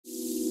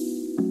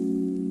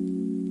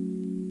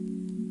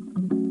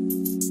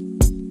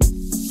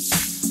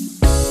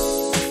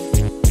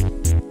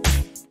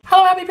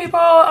Howdy people,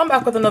 I'm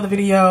back with another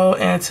video,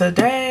 and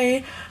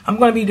today I'm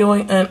going to be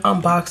doing an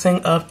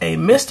unboxing of a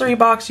mystery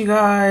box, you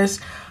guys.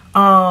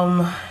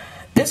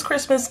 It's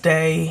Christmas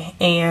Day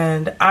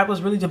and I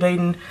was really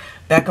debating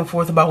back and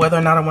forth about whether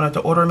or not I wanted to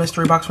order a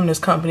mystery box from this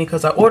company,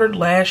 because I ordered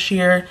last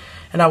year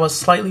and I was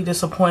slightly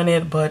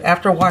disappointed, but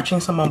after watching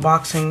some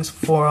unboxings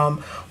for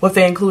what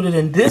they included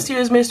in this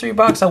year's mystery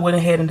box, I went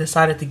ahead and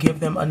decided to give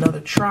them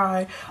another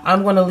try.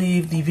 I'm going to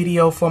leave the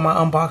video for my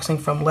unboxing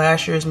from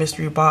last year's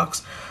mystery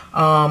box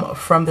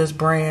from this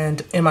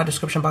brand in my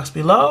description box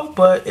below,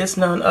 but it's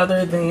none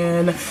other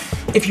than,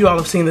 if you all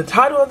have seen the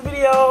title of the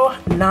video,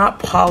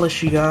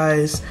 NotPolish, you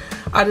guys.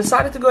 I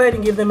decided to go ahead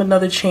and give them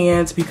another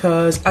chance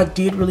because I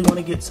did really want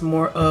to get some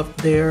more of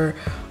their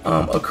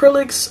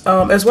acrylics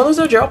as well as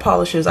their gel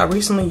polishes. I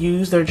recently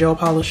used their gel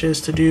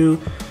polishes to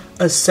do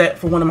a set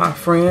for one of my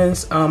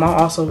friends. I'll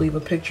also leave a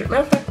picture.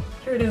 Matter of fact,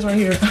 here it is right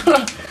here.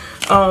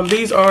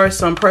 These are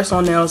some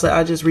press-on nails that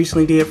I just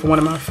recently did for one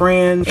of my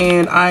friends,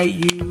 and I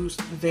used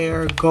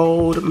their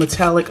gold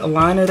metallic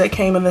aligner that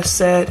came in the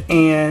set,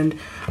 and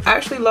I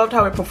actually loved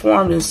how it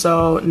performed, and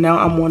so now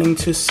I'm wanting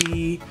to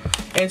see,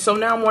 and so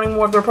now I'm wanting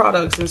more of their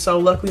products, and so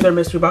luckily their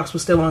mystery box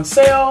was still on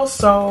sale,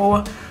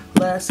 so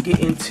let's get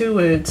into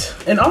it.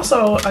 And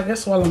also, I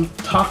guess while I'm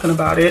talking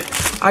about it,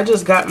 I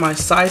just got my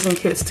sizing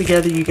kits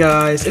together, you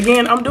guys.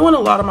 Again, I'm doing a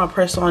lot of my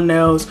press-on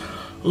nails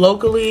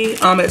locally.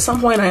 At some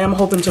point I am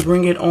hoping to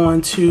bring it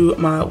on to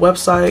my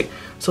website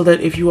so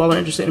that if you all are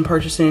interested in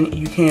purchasing,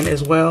 you can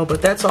as well,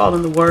 but that's all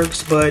in the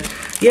works. But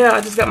yeah, I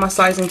just got my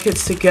sizing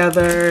kits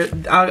together.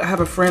 I have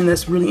a friend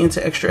that's really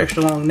into extra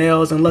long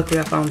nails, and luckily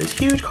I found this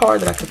huge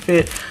card that I could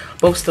fit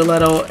both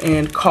stiletto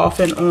and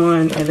coffin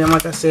on. And then,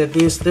 like I said,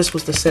 this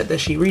was the set that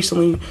she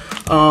recently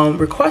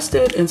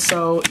requested, and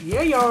so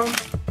yeah, y'all,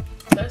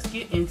 let's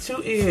get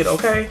into it.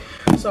 Okay,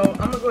 so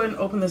I'm gonna go ahead and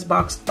open this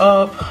box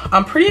up.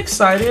 I'm pretty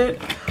excited.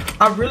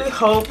 I really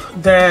hope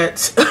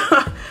that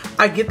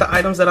I get the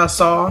items that I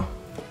saw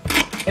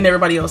in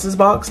everybody else's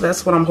box.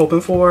 That's what I'm hoping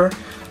for.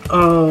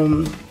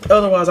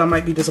 Otherwise I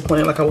might be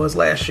disappointed like I was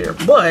last year.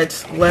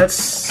 But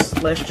let's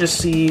just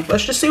see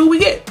what we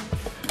get.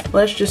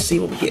 Let's just see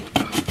what we get.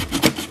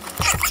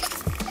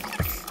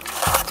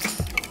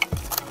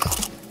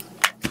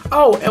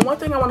 Oh, and one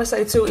thing I want to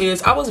say too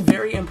is I was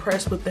very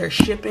impressed with their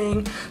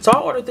shipping. So I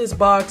ordered this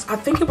box, I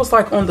think it was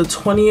like on the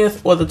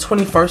 20th or the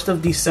 21st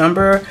of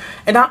December,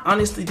 and I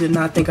honestly did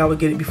not think I would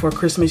get it before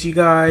Christmas, you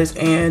guys.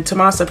 And to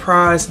my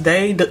surprise,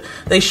 they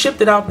shipped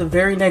it out the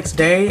very next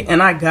day,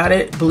 and I got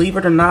it, believe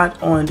it or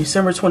not, on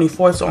December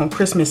 24th, so on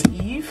Christmas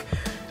Eve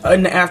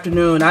in the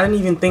afternoon. I didn't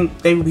even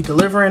think they would be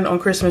delivering on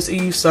Christmas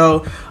Eve,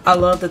 so I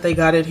love that they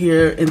got it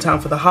here in time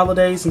for the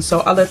holidays, and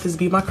so I let this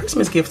be my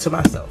Christmas gift to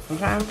myself.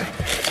 Okay,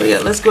 so yeah,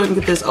 let's go ahead and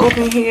get this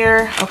open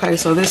here. Okay,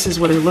 so this is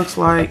what it looks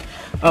like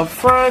up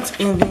front,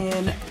 and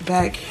then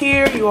back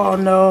here, you all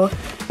know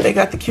they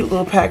got the cute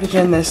little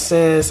packaging that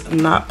says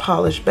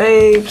NotPolish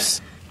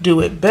babes, do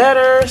it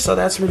better. So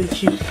that's really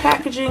cute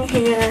packaging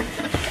here.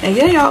 And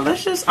yeah, y'all, I'm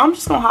just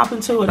gonna hop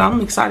into it. I'm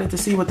excited to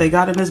see what they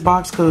got in this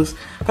box, because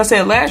like I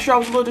said, last year I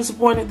was a little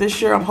disappointed.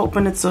 This year I'm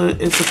hoping it's a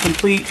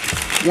complete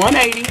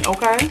 180.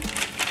 Okay,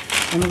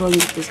 I'm gonna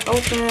get this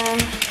open.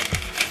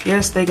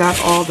 Yes, they got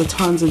all the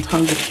tons and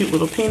tons of cute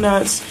little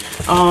peanuts.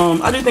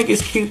 I do think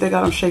it's cute. They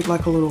got them shaped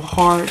like a little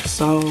heart,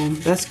 so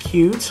that's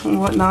cute and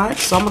whatnot.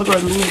 So I'm gonna go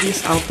ahead and move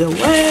this out the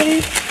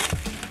way.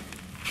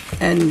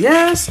 And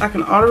yes, I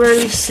can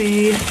already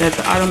see that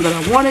the item that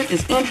I wanted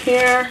is in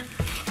here.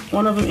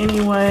 One of them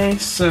anyway,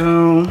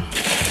 so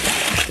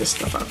get this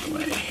stuff out the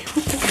way.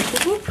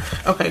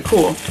 Okay,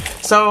 cool.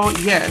 So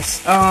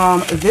yes,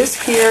 this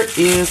here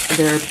is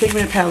their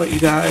pigment palette, you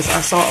guys.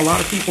 I saw a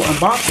lot of people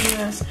unboxing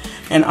this,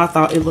 and I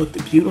thought it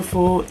looked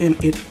beautiful, and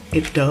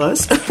it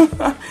does.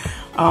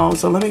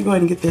 So let me go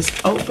ahead and get this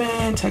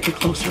open, take a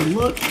closer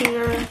look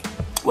here.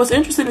 What's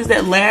interesting is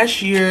that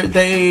last year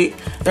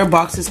their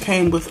boxes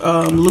came with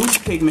loose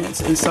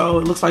pigments, and so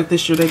it looks like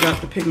this year they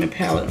got the pigment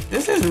palette.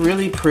 This is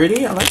really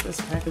pretty. I like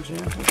this packaging.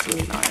 It's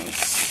really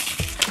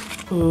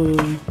nice.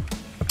 Ooh.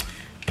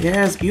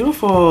 Yeah, it's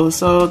beautiful.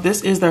 So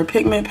this is their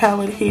pigment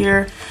palette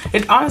here.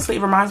 It honestly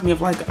reminds me of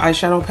like an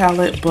eyeshadow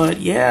palette, but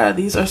yeah,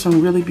 these are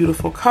some really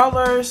beautiful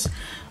colors.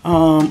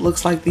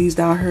 Looks like these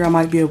down here I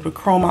might be able to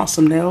chrome out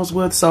some nails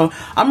with, so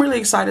I'm really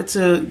excited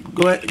to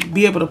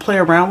be able to play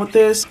around with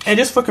this. And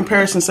just for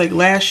comparison's sake,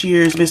 last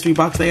year's mystery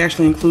box, they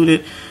actually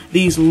included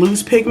these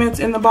loose pigments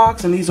in the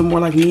box, and these are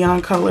more like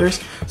neon colors,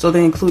 so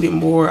they included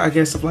more, I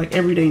guess, of like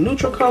everyday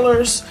neutral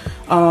colors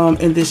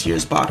in this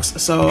year's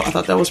box. So I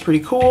thought that was pretty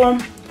cool.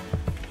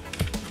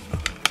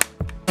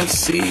 Let's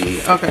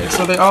see. Okay,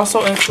 so they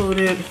also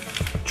included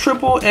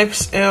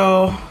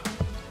XXL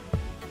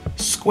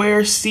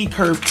square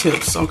C-curve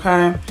tips.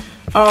 Okay,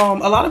 a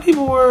lot of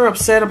people were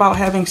upset about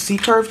having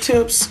C-curve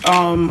tips.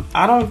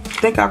 I don't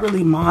think I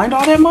really mind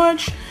all that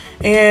much,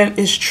 and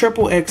it's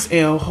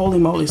XXL. Holy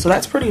moly, so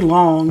that's pretty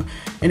long,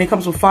 and it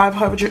comes with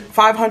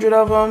 500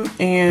 of them.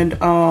 And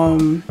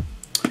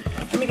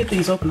let me get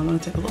these open. I'm gonna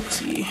take a look.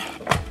 See,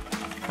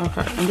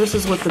 Okay, and this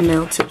is what the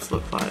nail tips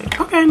look like.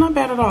 Okay, not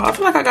bad at all. I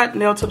feel like I got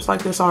nail tips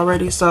like this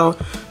already. So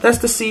that's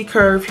the C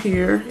curve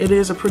here. It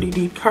is a pretty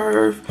deep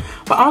curve.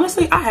 But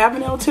honestly, I have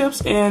nail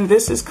tips and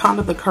this is kind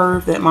of the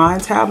curve that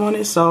mine's have on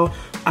it. So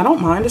I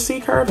don't mind the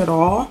C curve at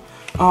all.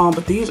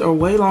 But these are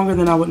way longer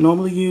than I would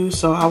normally use.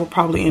 So I would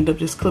probably end up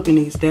just clipping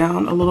these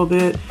down a little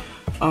bit.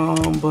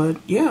 But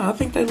yeah, I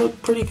think they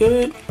look pretty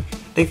good.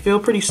 They feel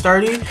pretty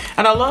sturdy.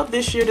 And I love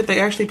this year that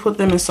they actually put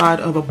them inside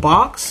of a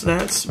box.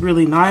 That's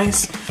really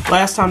nice.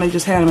 Last time they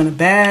just had them in a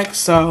bag.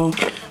 So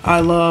I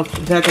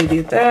love that they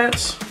did that.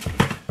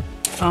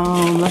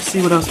 Let's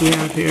see what else we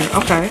have here.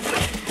 Okay.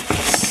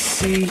 Let's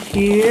see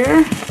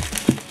here.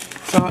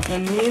 So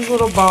in these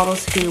little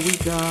bottles here we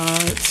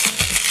got,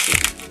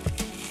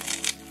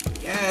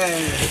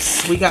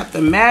 yes, we got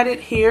the matted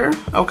here.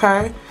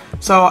 Okay.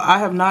 So I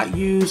have not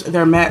used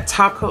their matte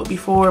top coat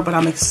before, but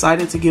I'm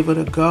excited to give it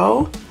a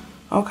go.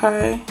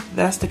 Okay,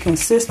 that's the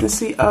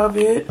consistency of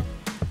it.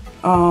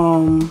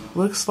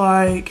 Looks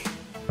like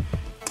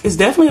it's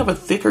definitely of a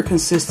thicker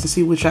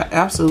consistency, which I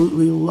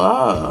absolutely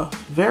love.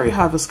 Very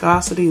high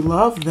viscosity,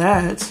 love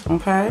that.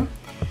 Okay,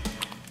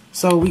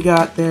 so we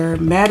got their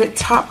matted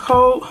top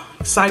coat.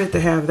 Excited to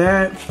have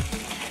that.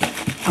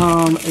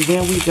 And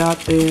then we got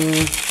their,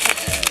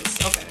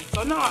 yes, okay.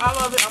 So no, I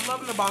love it. I'm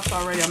loving the box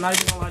already. I'm not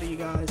even gonna lie to you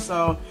guys.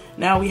 So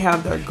now we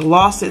have their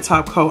glossy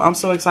top coat. I'm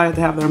so excited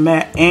to have their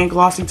matte and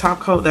glossy top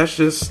coat. That's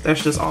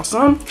just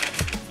awesome.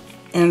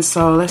 And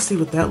so let's see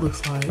what that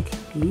looks like.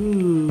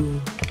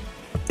 Ooh.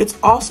 It's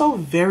also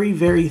very,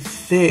 very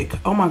thick.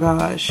 Oh my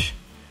gosh.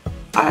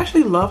 I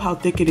actually love how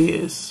thick it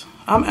is.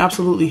 I'm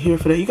absolutely here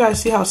for that. You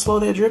guys see how slow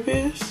that drip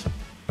is?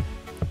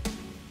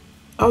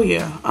 Oh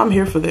yeah, I'm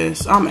here for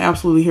this. I'm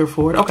absolutely here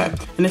for it. Okay,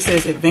 and it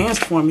says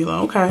advanced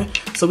formula. Okay,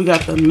 so we got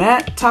the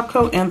matte top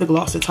coat and the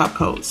glossy top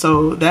coat.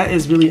 So that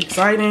is really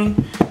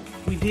exciting.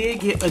 We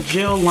did get a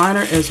gel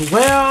liner as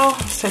well.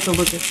 Let's take a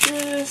look at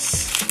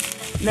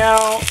this.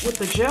 Now, with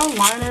the gel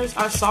liners,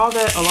 I saw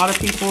that a lot of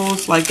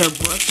people's, like, their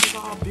brush is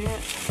all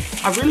bent.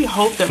 I really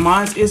hope that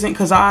mine isn't,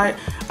 because like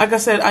I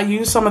said, I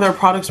used some of their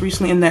products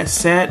recently in that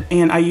set,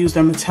 and I used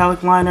their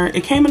metallic liner.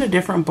 It came in a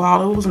different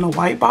bottle. It was in a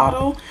white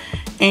bottle.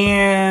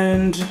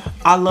 And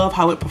I love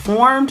how it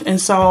performed,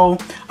 and so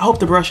I hope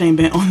the brush ain't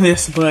bent on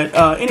this. But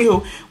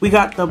anywho, we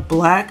got the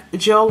black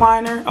gel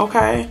liner.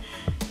 Okay,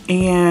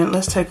 and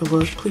let's take a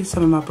look. Please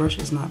tell me my brush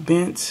is not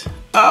bent.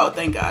 Oh,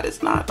 thank God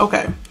it's not.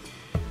 Okay,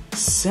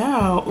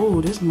 so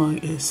ooh, this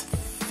mug is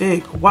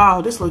thick.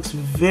 Wow, this looks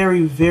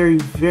very, very,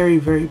 very,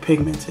 very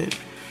pigmented.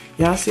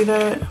 Y'all see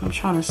that? I'm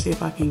trying to see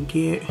if I can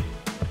get,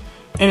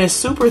 and it's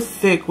super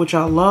thick, which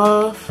I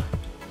love.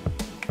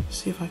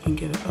 See if I can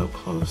get it up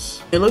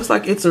close. It looks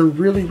like it's a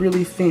really,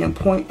 really thin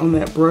point on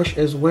that brush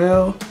as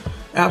well.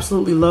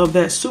 Absolutely love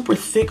that. Super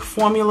thick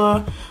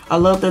formula. I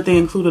love that they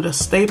included a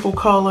staple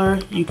color.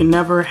 You can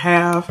never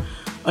have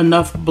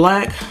enough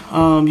black.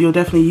 You'll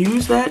definitely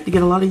use that. You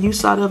get a lot of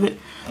use out of it.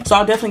 So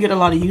I'll definitely get a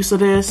lot of use of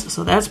this.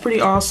 So that's pretty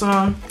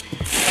awesome.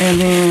 And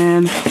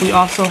then we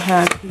also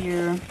have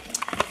here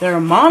their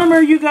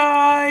monomer, you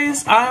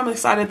guys. I am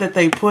excited that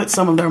they put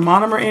some of their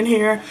monomer in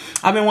here.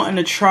 I've been wanting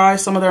to try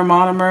some of their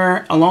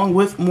monomer along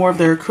with more of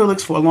their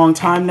acrylics for a long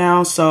time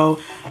now. So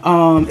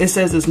it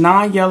says it's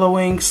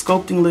non-yellowing,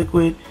 sculpting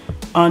liquid,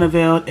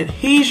 unavailed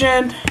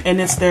adhesion,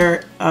 and it's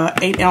their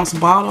 8-ounce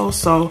bottle.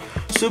 So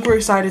super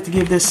excited to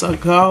give this a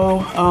go.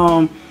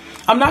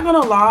 I'm not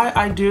gonna lie,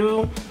 I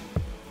do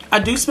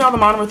smell the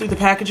monomer through the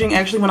packaging.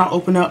 Actually, when I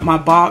opened up my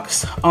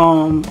box,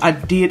 I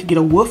did get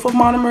a whiff of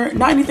monomer.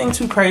 Not anything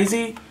too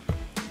crazy.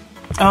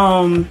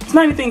 It's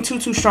not anything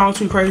too strong,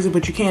 too crazy,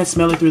 but you can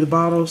smell it through the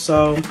bottle.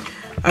 So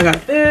I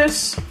got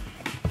this.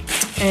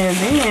 And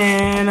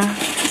then,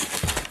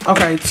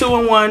 okay,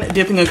 2-in-1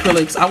 dipping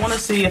acrylics. I want to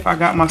see if I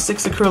got my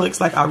 6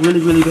 acrylics like I really,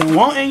 really been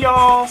wanting,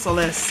 y'all. So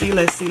let's see,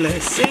 let's see,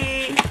 let's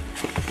see.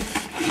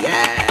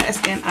 Yes,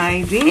 and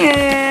I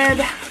did.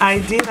 I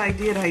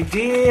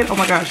did. Oh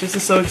my gosh, this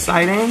is so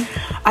exciting.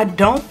 I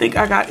don't think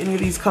I got any of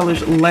these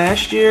colors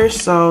last year,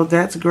 so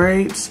that's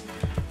great.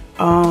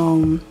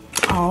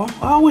 Oh,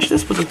 I wish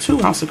this was a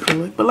 2-ounce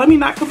acrylic, but let me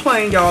not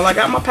complain, y'all. I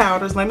got my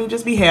powders. Let me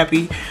just be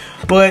happy.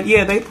 But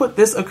yeah, they put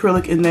this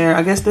acrylic in there.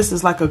 I guess this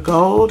is like a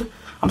gold.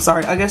 I'm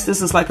sorry, I guess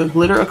this is like a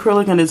glitter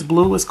acrylic, and it's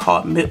blue. It's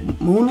called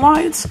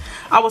Moonlights.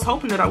 I was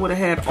hoping that I would have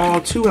had all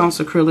 2-ounce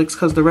acrylics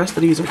because the rest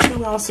of these are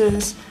 2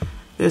 ounces.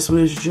 This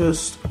was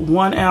just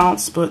 1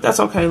 ounce, but that's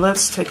okay.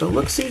 Let's take a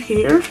look-see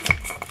here.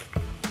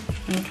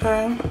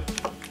 Okay.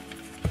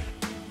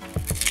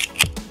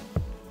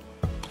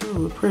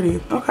 Ooh,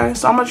 pretty. Okay,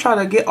 so I'm gonna try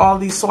to get all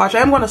these swatch.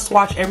 I'm gonna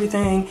swatch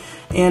everything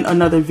in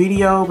another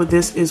video, but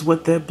this is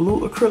what that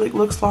blue acrylic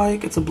looks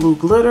like. It's a blue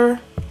glitter.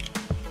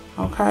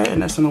 Okay,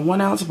 and that's in a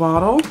 1-ounce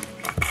bottle.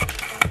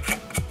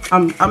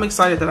 I'm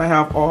excited that I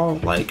have all,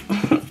 like,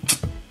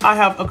 I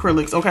have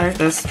acrylics. Okay,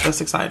 that's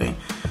exciting.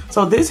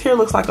 So this here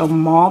looks like a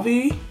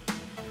mauvey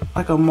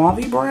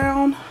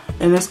brown,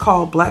 and it's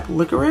called Black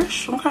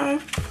Licorice. Okay,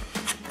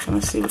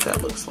 let's see what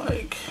that looks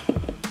like.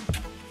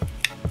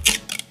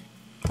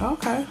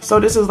 Okay, so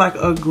this is like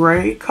a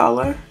gray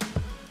color.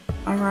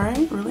 All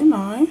right, really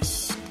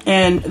nice.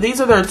 And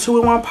these are their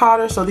 2-in-1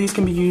 powders, so these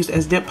can be used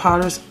as dip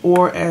powders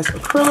or as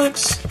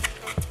acrylics.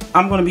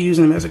 I'm going to be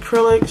using them as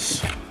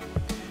acrylics.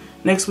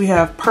 Next we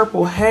have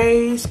Purple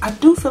Haze. I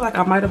do feel like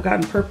I might have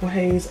gotten Purple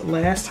Haze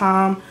last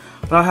time,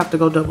 but I'll have to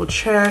go double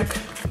check.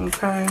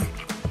 Okay,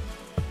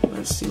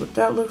 let's see what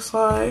that looks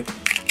like.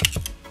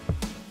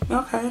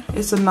 Okay,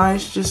 it's a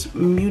nice just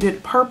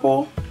muted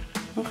purple.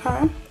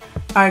 Okay,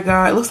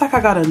 it looks like I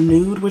got a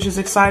nude, which is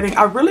exciting.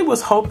 I really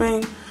was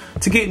hoping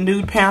to get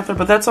Nude Panther,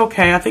 but that's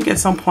okay. I think at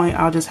some point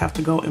I'll just have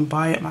to go and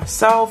buy it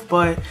myself.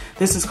 But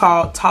this is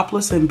called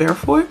Topless and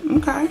Barefoot.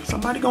 Okay,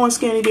 somebody going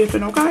skinny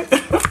dipping. Okay.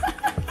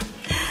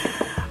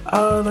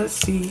 Let's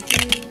see.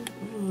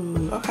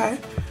 Ooh, okay,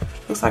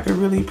 looks like a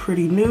really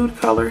pretty nude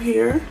color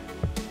here.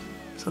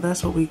 So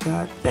that's what we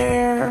got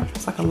there.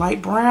 It's like a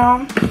light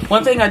brown.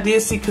 One thing I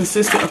did see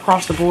consistent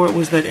across the board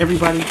was that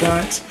everybody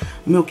got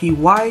milky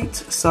white.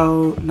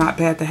 So not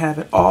bad to have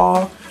it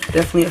all.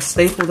 Definitely a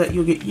staple that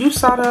you'll get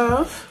use out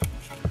of.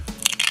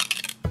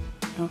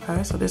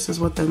 Okay, so this is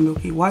what the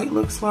milky white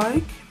looks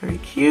like. Very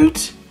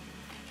cute.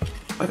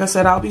 Like I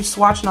said, I'll be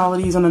swatching all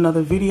of these in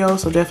another video,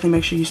 so definitely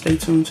make sure you stay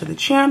tuned to the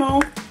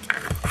channel.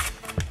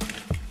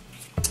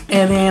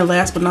 And then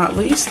last but not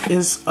least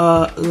is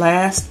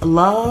Last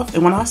Love.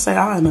 And when I say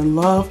I am in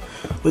love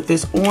with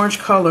this orange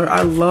color,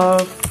 I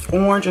love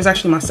orange. It's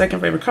actually my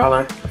second favorite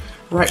color,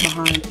 right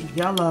behind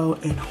yellow.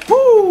 And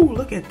whoo,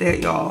 look at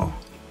that, y'all.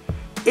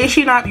 Is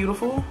she not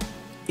beautiful?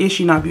 Is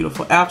she not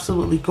beautiful?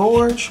 Absolutely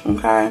gorge.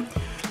 Okay,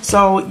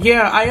 so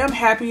yeah, I am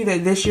happy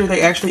that this year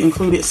they actually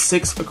included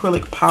 6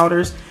 acrylic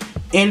powders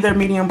in their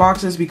medium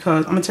boxes,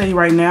 because I'm gonna tell you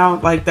right now,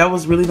 like, that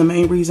was really the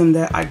main reason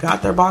that I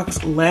got their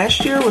box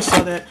last year, was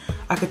so that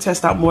I could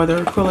test out more of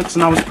their acrylics.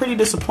 And I was pretty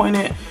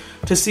disappointed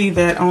to see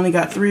that I only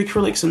got 3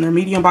 acrylics in their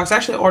medium box.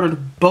 Actually, I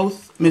ordered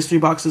both mystery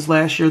boxes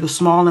last year, the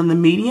small and the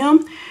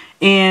medium,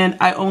 and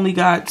I only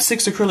got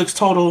 6 acrylics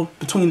total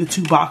between the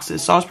 2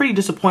 boxes. So I was pretty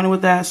disappointed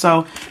with that.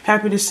 So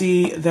happy to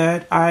see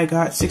that I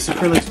got 6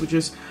 acrylics, which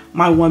is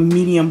my 1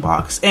 medium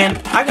box. And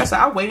like I said,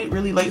 I waited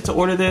really late to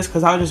order this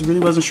because I just really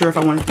wasn't sure if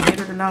I wanted to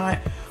get it or not.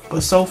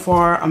 But so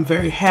far, I'm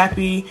very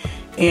happy.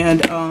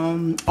 And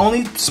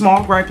only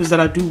small gripe is that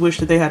I do wish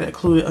that they had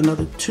included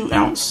another 2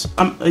 ounce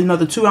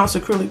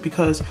acrylic,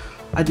 because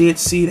I did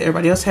see that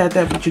everybody else had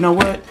that. But you know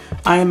what?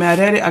 I ain't mad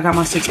at it. I got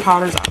my 6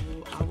 powders.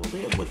 I will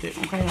live with it.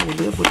 Okay, I will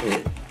live with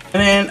it.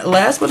 And then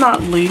last but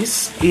not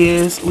least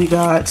is we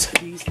got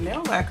these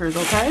nail lacquers.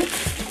 Okay,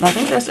 and I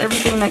think that's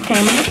everything that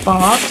came in the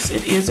box.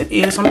 It is.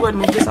 So I'm going to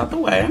move this out the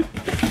way.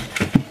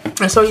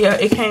 And so yeah,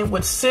 it came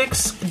with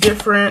 6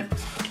 different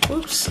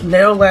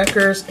nail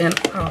lacquers, and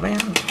oh man,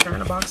 I'm turning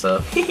the box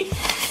up.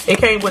 It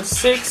came with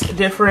 6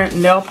 different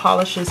nail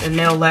polishes and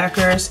nail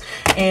lacquers,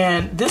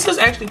 and this is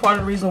actually part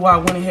of the reason why I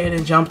went ahead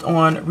and jumped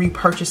on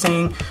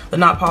repurchasing the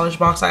NotPolish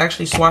box. I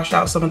actually swatched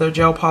out some of their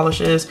gel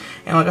polishes,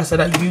 and like I said,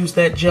 I used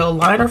that gel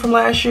liner from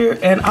last year,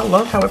 and I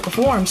love how it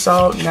performed.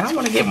 So now I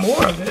want to get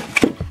more of it.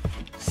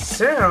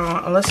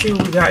 So let's see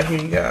what we got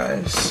here, you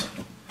guys.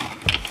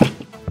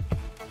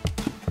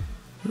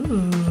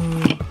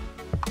 Ooh,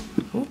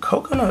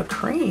 coconut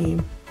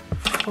cream.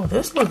 Oh,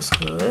 this looks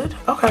good.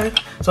 Okay,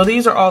 so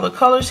these are all the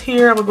colors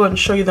here. I'm gonna go ahead and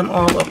show you them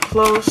all up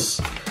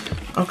close.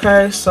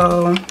 Okay,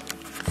 so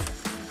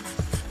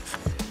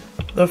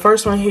the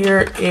first one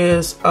here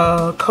is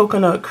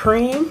coconut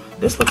cream.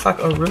 This looks like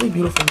a really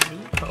beautiful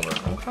nude color.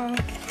 Okay,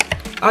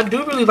 I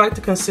do really like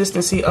the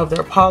consistency of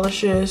their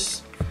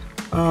polishes.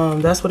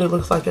 That's what it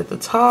looks like at the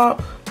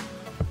top.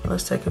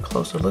 Let's take a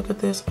closer look at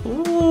this.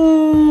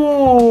 Ooh,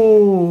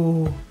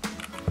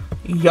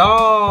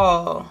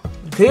 y'all,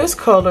 this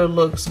color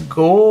looks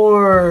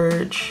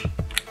gorge.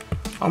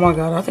 Oh my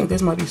god, I think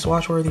this might be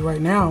swatch worthy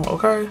right now.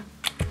 Okay,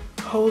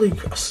 holy,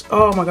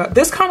 oh my god,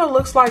 this kind of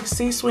looks like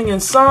Sea Swinging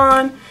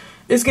Sun.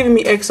 It's giving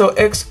me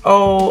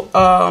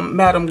XOXO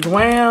Madam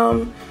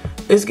Glam.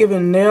 It's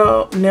giving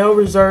Nail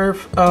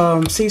Reserve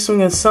Sea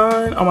Swinging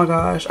Sun. Oh my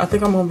gosh, I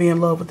think I'm gonna be in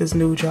love with this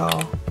nude,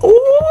 y'all.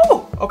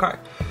 Ooh, okay.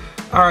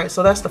 All right,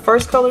 so that's the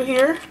first color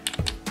here.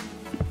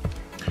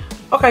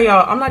 Okay,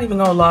 y'all, I'm not even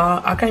gonna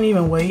lie. I can't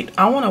even wait.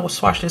 I wanna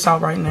swatch this out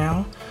right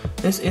now.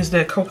 This is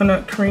that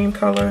coconut cream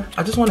color.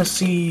 I just wanna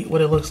see what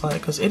it looks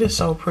like because it is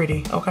so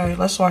pretty. Okay,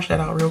 let's swatch that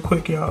out real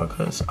quick, y'all,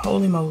 because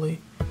holy moly.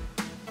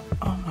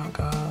 Oh my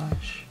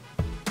gosh.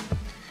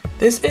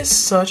 This is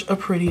such a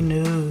pretty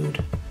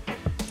nude.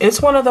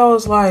 It's one of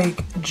those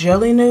like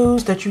jelly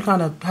nudes that you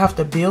kind of have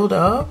to build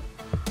up.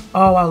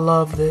 Oh, I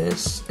love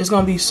this. It's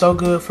gonna be so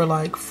good for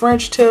like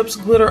French tips,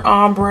 glitter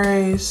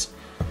ombres,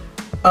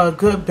 a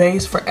good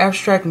base for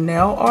abstract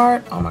nail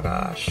art. Oh my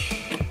gosh.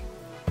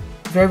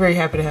 Very, very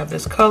happy to have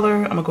this color.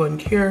 I'm gonna go ahead and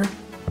cure.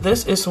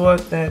 This is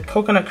what that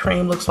coconut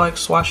cream looks like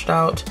swatched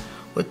out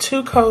with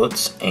 2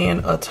 coats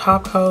and a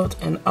top coat.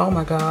 And oh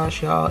my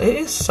gosh, y'all, it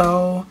is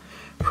so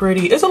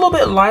pretty. It's a little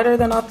bit lighter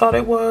than I thought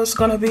it was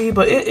gonna be,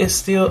 but it is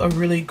still a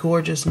really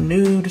gorgeous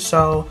nude.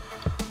 So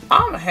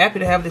I'm happy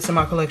to have this in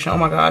my collection. Oh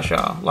my gosh,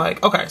 y'all.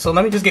 Like, okay, so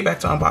let me just get back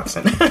to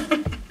unboxing.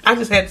 I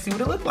just had to see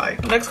what it looked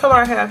like. Next color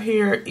I have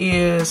here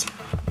is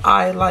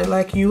I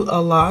like you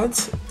a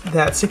lot.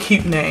 That's a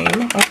cute name.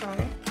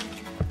 Okay.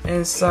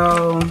 And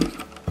so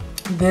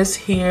this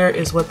here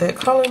is what that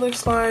color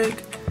looks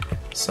like.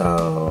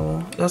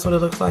 So that's what it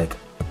looks like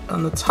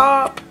on the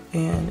top.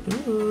 And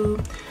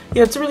ooh,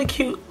 yeah, it's a really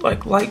cute,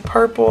 like light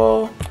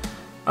purple.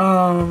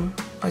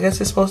 I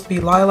guess it's supposed to be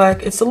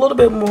lilac. It's a little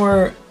bit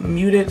more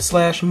muted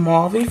slash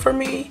mauve-y for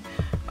me,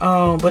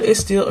 but it's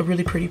still a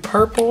really pretty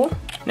purple.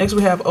 Next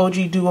we have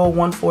OG Duo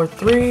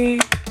 143.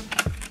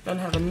 Doesn't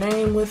have a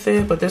name with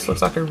it, but this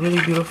looks like a really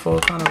beautiful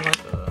kind of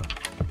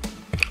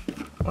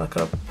like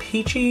a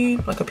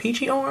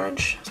peachy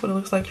orange. That's what it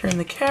looks like here in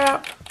the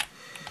cap.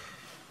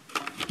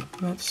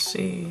 Let's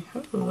see.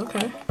 Ooh,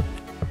 okay.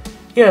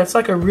 Yeah, it's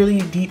like a really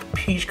deep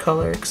peach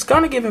color. It's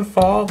kind of giving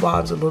fall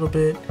vibes a little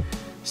bit.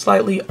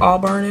 Slightly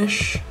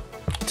auburnish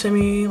to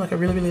me, like a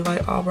really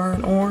light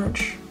auburn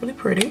orange. Really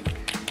pretty.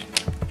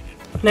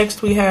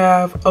 Next we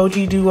have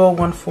OG Duo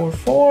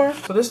 144.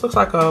 So this looks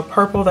like a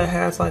purple that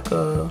has like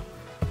a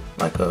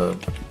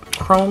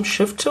chrome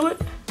shift to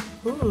it.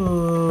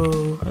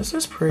 Ooh, this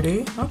is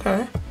pretty.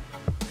 Okay.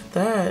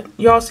 That.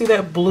 Y'all see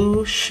that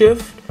blue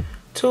shift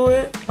to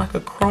it? Like a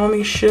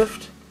chromey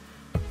shift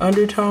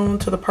undertone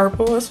to the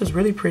purple. This is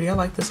really pretty. I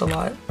like this a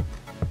lot.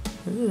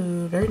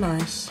 Ooh, very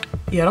nice.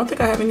 Yeah, I don't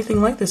think I have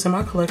anything like this in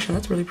my collection.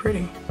 That's really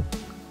pretty.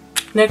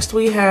 Next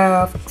we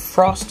have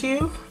Frost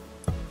You.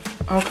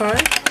 Okay.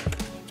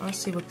 Let's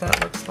see what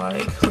that looks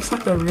like. Looks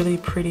like a really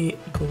pretty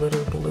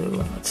glitter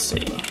blue. Let's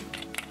see.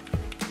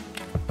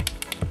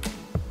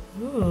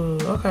 Ooh,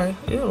 okay.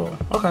 Ew.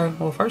 Okay,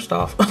 well first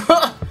off,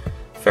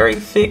 very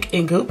thick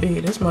and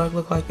goopy. This mug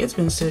look like it's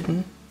been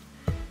sitting.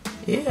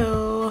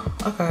 Ew.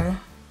 Okay.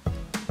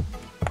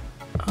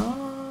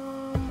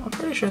 I'm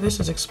pretty sure this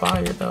is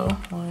expired though.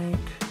 Like,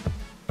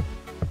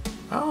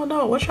 I don't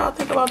know. What y'all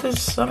think about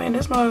this? I mean,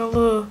 this mug a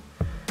little,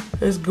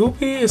 it's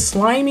goopy, it's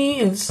slimy,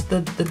 it's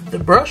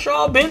the brush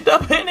all bent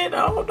up in it.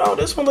 I don't know.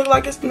 This one look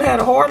like it's had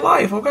a hard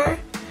life, okay?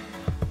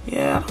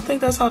 Yeah, I don't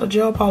think that's how the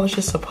gel polish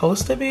is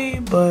supposed to be,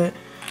 but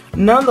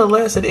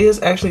nonetheless, it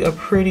is actually a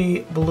pretty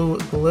blue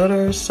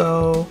glitter,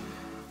 so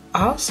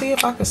I'll see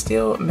if I can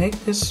still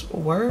make this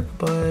work,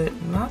 but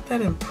not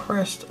that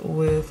impressed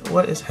with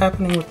what is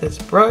happening with this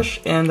brush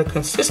and the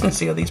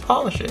consistency of these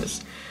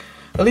polishes.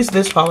 At least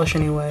this polish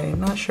anyway.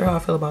 Not sure how I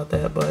feel about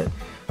that, but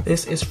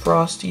this is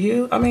Frost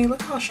You. I mean,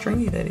 look how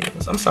stringy that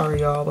is. I'm sorry,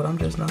 y'all, but I'm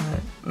just not.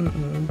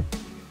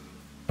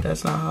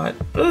 That's not hot.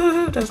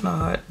 That's not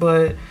hot.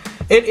 But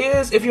it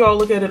is, if you all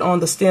look at it on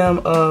the stem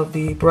of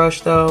the brush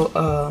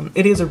though,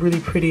 it is a really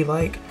pretty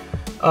like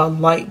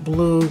light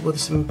blue with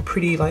some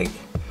pretty like,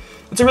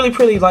 it's a really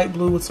pretty light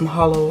blue with some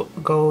hollow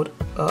gold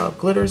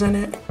glitters in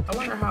it. I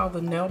wonder how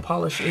the nail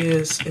polish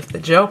is if the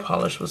gel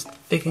polish was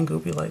thick and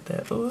goopy like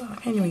that. Ooh, I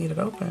can't even get it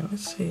open.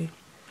 Let's see.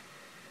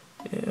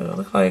 Yeah, it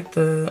look like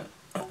the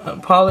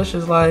polish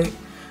is like,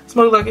 it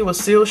looked like it was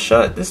sealed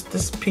shut.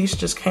 This piece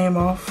just came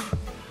off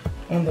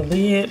on the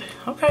lid.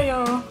 Okay,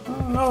 y'all. I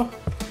don't know.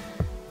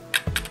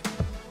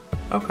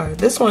 Okay,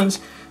 this one's,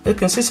 the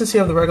consistency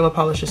of the regular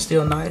polish is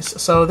still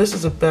nice. So this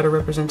is a better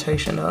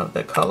representation of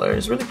the color.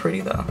 It's really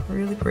pretty though.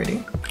 Really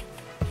pretty.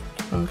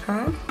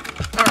 Okay.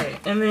 Alright,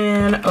 and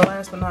then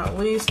last but not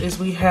least is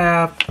we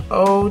have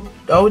OG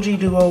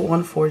Duo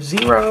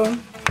 140.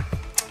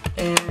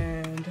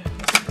 And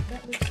let's see what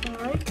that looks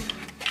like.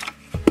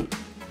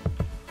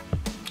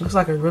 Looks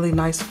like a really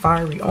nice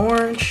fiery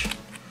orange.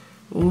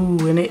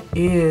 Ooh, and it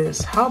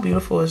is. How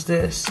beautiful is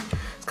this?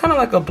 It's kind of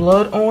like a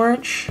blood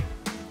orange.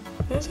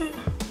 Is it?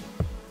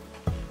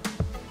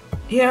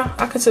 Yeah,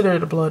 I consider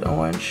it a blood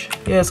orange.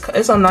 Yeah,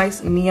 it's a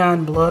nice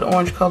neon blood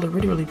orange color.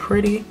 Really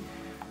pretty.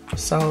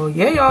 So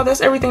yeah, y'all,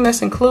 that's everything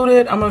that's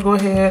included. I'm gonna go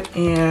ahead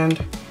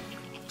and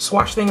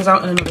swatch things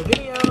out in another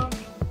video.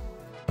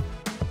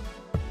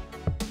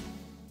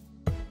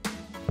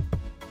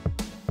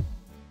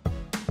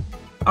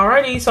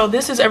 Alrighty, so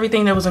this is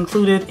everything that was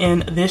included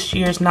in this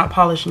year's Not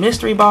Polished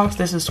mystery box.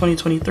 This is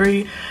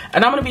 2023,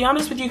 and I'm gonna be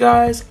honest with you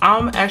guys,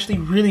 I'm actually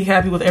really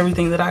happy with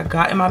everything that I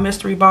got in my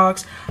mystery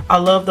box. I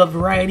love the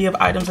variety of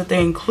items that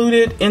they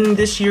included in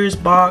this year's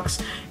box.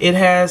 It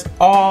has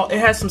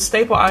some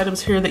staple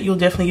items here that you'll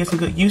definitely get some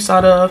good use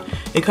out of.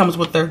 It comes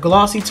with their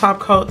glossy top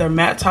coat, their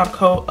matte top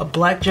coat, a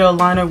black gel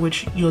liner,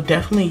 which you'll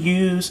definitely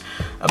use,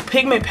 a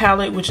pigment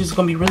palette, which is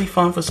gonna be really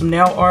fun for some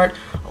nail art.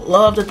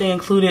 Love that they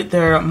included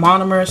their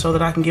monomer so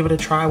that I can give it a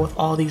try with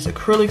all these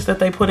acrylics that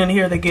they put in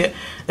here. They gave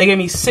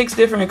me 6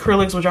 different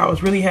acrylics, which I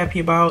was really happy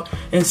about,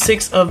 and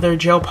 6 of their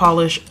gel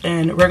polish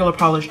and regular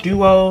polish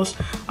duos.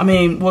 I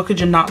mean, what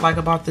could you not like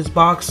about this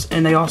box?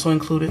 And they also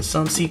included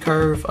some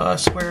C-curve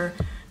square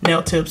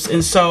nail tips.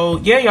 And so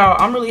yeah, y'all,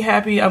 I'm really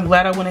happy. I'm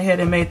glad I went ahead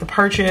and made the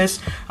purchase.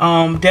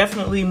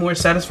 Definitely more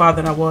satisfied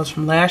than I was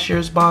from last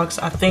year's box.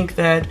 I think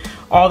that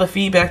all the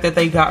feedback that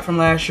they got from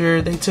last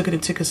year, they took it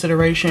into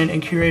consideration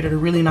and curated a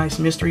really nice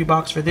mystery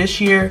box for this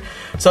year.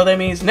 So that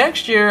means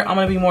next year I'm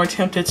gonna be more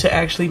tempted to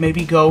actually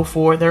maybe go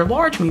for their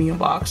large medium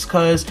box,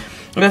 because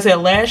Like I said,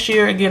 last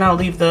year, again, I'll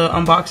leave the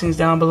unboxings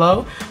down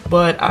below,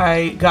 but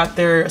I got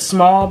their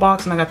small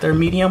box and I got their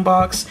medium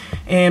box,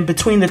 and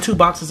between the two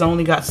boxes I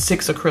only got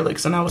 6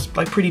 acrylics, and I was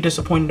like pretty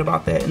disappointed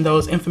about that and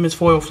those infamous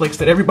foil flicks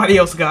that everybody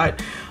else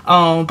got.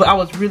 But I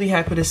was really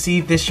happy to see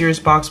this year's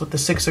box with the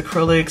 6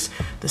 acrylics,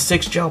 the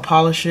 6 gel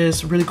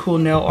polishes, really cool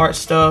nail art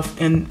stuff,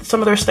 and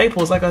some of their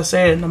staples, like I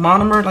said, and the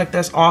monomer. Like,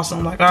 that's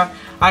awesome. Like,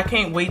 I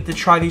can't wait to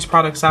try these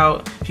products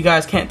out. If you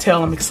guys can't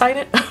tell, I'm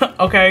excited.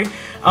 Okay.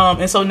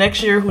 And so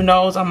next year, who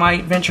knows, I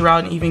might venture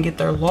out and even get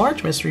their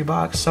large mystery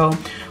box. So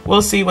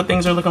we'll see what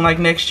things are looking like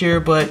next year.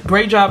 But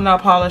great job,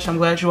 NotPolish. I'm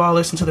glad you all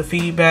listened to the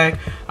feedback.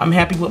 I'm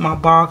happy with my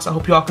box. I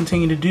hope you all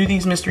continue to do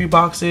these mystery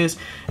boxes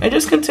and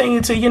just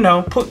continue to, you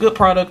know, put good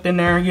product in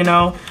there. You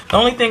know, the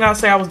only thing I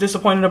say I was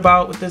disappointed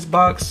about with this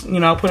box, you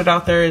know, I'll put it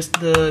out there, is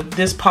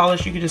this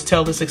polish. You can just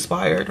tell this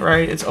expired,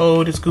 right? It's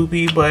old, it's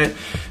goopy, but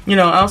you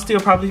know, I'll still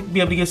probably be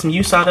able to get some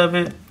use out of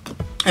it.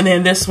 And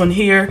then this one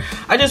here,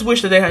 I just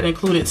wish that they had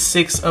included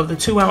 6 of the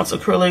 2-ounce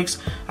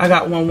acrylics. I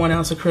got 1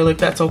 1-ounce acrylic.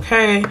 That's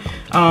okay.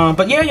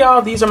 But yeah,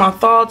 y'all, these are my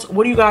thoughts.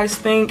 What do you guys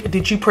think?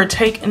 Did you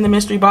partake in the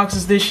mystery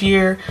boxes this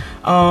year?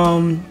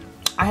 I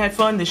had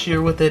fun this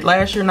year with it.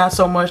 Last year, not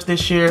so much.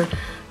 This year,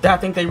 I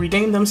think they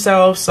redeemed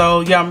themselves. So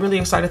yeah, I'm really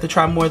excited to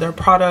try more of their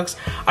products.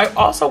 I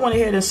also went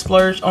ahead and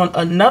splurged on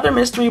another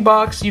mystery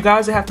box. You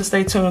guys have to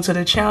stay tuned to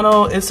the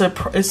channel. It's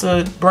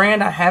a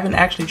brand I haven't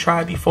actually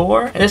tried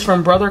before, and it's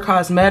from Brother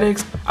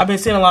Cosmetics. I've been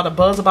seeing a lot of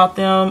buzz about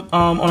them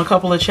on a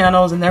couple of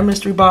channels and their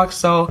mystery box,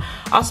 so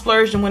I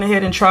splurged and went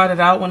ahead and tried it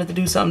out. Wanted to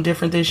do something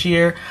different this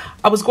year.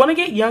 I was going to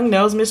get Young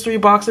Nails mystery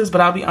boxes,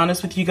 but I'll be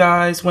honest with you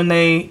guys, when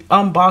they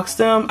unboxed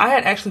them, I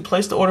had actually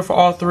placed the order for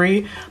all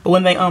 3, but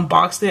when they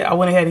unboxed it, I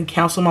went ahead and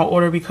canceled my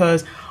order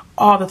because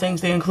all the things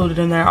they included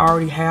in there I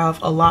already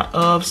have a lot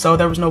of, so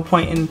there was no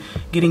point in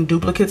getting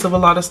duplicates of a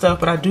lot of stuff.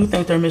 But I do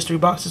think their mystery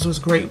boxes was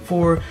great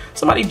for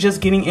somebody just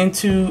getting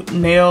into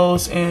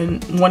nails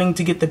and wanting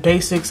to get the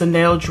basics, a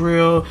nail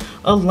drill,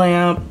 a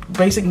lamp,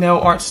 basic nail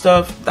art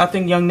stuff. I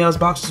think Young Nails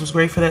boxes was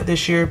great for that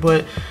this year,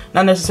 but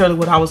not necessarily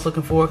what I was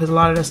looking for, because a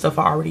lot of that stuff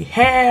I already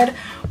had.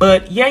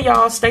 But yeah,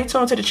 y'all, stay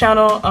tuned to the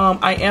channel.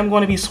 I am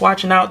going to be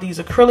swatching out these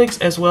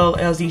acrylics as well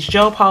as these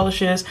gel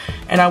polishes,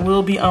 and I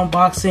will be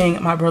unboxing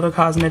my Brother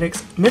Cosmetics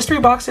mystery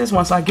boxes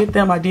once I get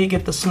them. I did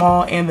get the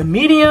small and the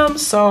medium,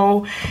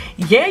 so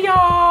yeah,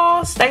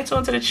 y'all, stay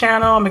tuned to the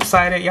channel. I'm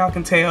excited, y'all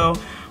can tell.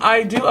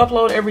 I do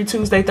upload every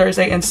Tuesday,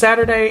 Thursday, and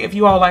Saturday. If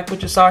you all like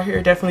what you saw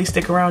here, definitely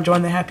stick around,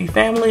 join the happy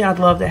family. I'd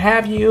love to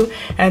have you.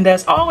 And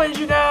as always,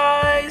 you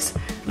guys,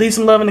 leave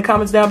some love in the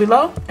comments down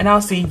below, and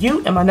I'll see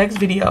you in my next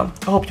video.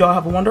 I hope you all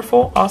have a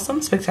wonderful,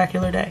 awesome,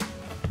 spectacular day.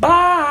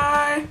 Bye.